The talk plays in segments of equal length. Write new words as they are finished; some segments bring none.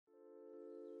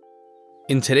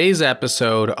In today's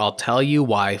episode, I'll tell you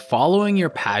why following your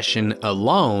passion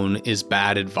alone is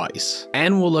bad advice.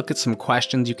 And we'll look at some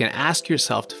questions you can ask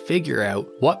yourself to figure out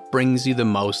what brings you the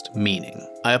most meaning.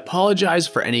 I apologize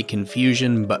for any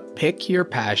confusion, but pick your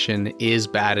passion is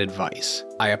bad advice.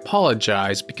 I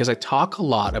apologize because I talk a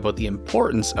lot about the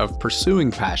importance of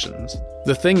pursuing passions.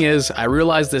 The thing is, I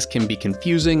realize this can be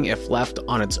confusing if left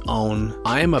on its own.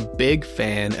 I am a big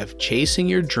fan of chasing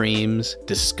your dreams,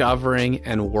 discovering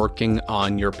and working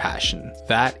on your passion.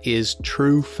 That is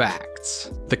true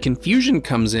facts. The confusion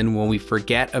comes in when we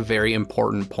forget a very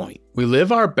important point. We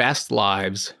live our best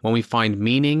lives when we find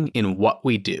meaning in what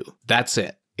we do. That's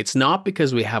it. It's not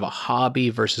because we have a hobby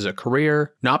versus a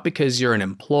career, not because you're an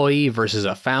employee versus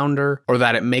a founder, or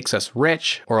that it makes us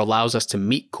rich or allows us to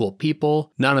meet cool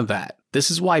people. None of that. This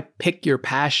is why pick your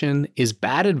passion is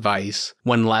bad advice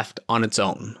when left on its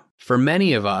own. For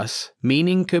many of us,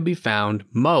 meaning could be found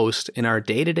most in our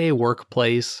day-to-day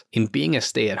workplace, in being a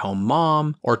stay-at-home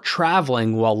mom, or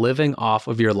traveling while living off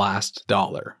of your last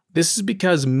dollar. This is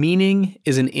because meaning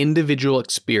is an individual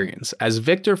experience. As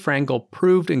Viktor Frankl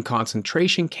proved in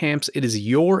concentration camps, it is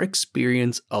your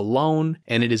experience alone,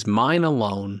 and it is mine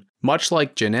alone. Much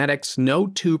like genetics, no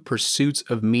two pursuits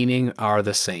of meaning are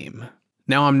the same.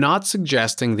 Now, I'm not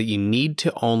suggesting that you need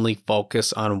to only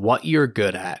focus on what you're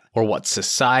good at, or what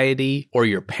society or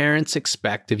your parents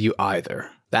expect of you either.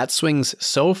 That swings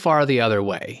so far the other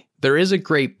way. There is a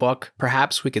great book,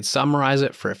 perhaps we could summarize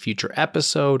it for a future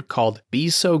episode, called Be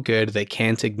So Good They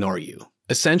Can't Ignore You.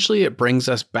 Essentially, it brings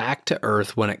us back to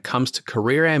earth when it comes to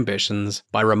career ambitions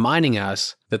by reminding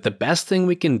us that the best thing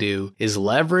we can do is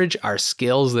leverage our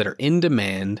skills that are in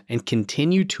demand and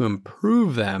continue to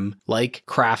improve them, like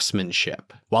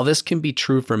craftsmanship. While this can be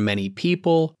true for many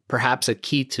people, perhaps a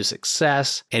key to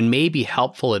success, and maybe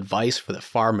helpful advice for the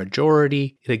far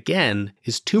majority, it again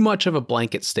is too much of a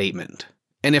blanket statement.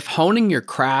 And if honing your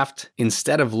craft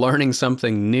instead of learning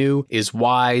something new is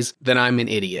wise, then I'm an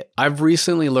idiot. I've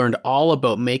recently learned all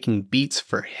about making beats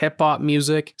for hip-hop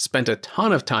music, spent a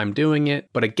ton of time doing it,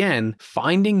 but again,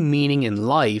 finding meaning in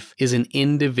life is an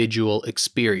individual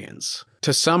experience.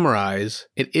 To summarize,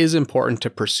 it is important to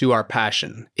pursue our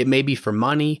passion. It may be for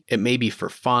money, it may be for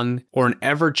fun, or an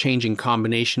ever-changing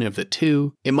combination of the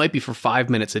two. It might be for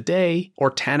 5 minutes a day or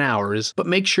 10 hours, but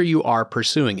make sure you are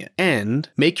pursuing it. And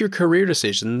make your career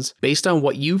decisions based on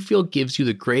what you feel gives you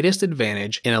the greatest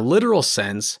advantage in a literal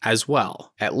sense as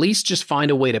well. At least just find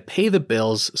a way to pay the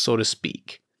bills, so to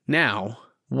speak. Now,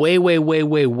 way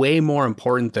more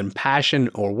important than passion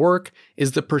or work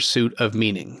is the pursuit of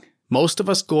meaning. Most of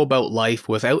us go about life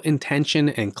without intention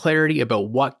and clarity about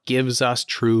what gives us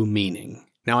true meaning.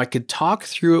 Now, I could talk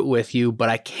through it with you, but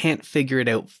I can't figure it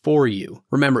out for you.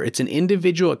 Remember, it's an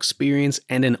individual experience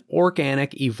and an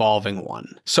organic, evolving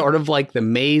one. Sort of like the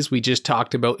maze we just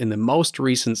talked about in the most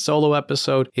recent solo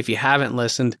episode. If you haven't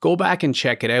listened, go back and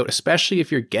check it out, especially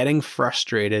if you're getting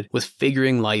frustrated with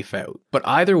figuring life out. But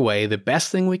either way, the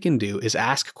best thing we can do is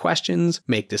ask questions,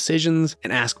 make decisions,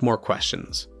 and ask more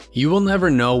questions. You will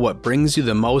never know what brings you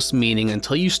the most meaning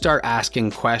until you start asking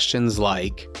questions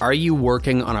like, are you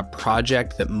working on a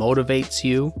project that motivates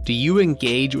you? Do you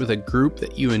engage with a group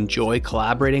that you enjoy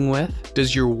collaborating with?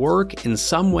 Does your work in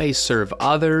some way serve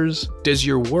others? Does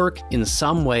your work in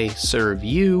some way serve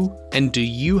you? And do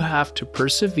you have to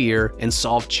persevere and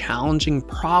solve challenging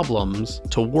problems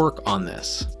to work on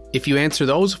this? If you answer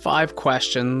those 5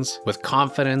 questions with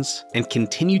confidence and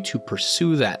continue to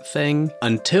pursue that thing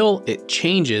until it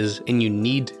changes and you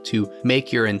need to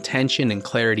make your intention and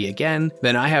clarity again,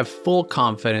 then I have full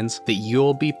confidence that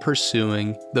you'll be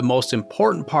pursuing the most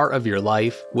important part of your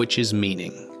life, which is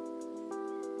meaning.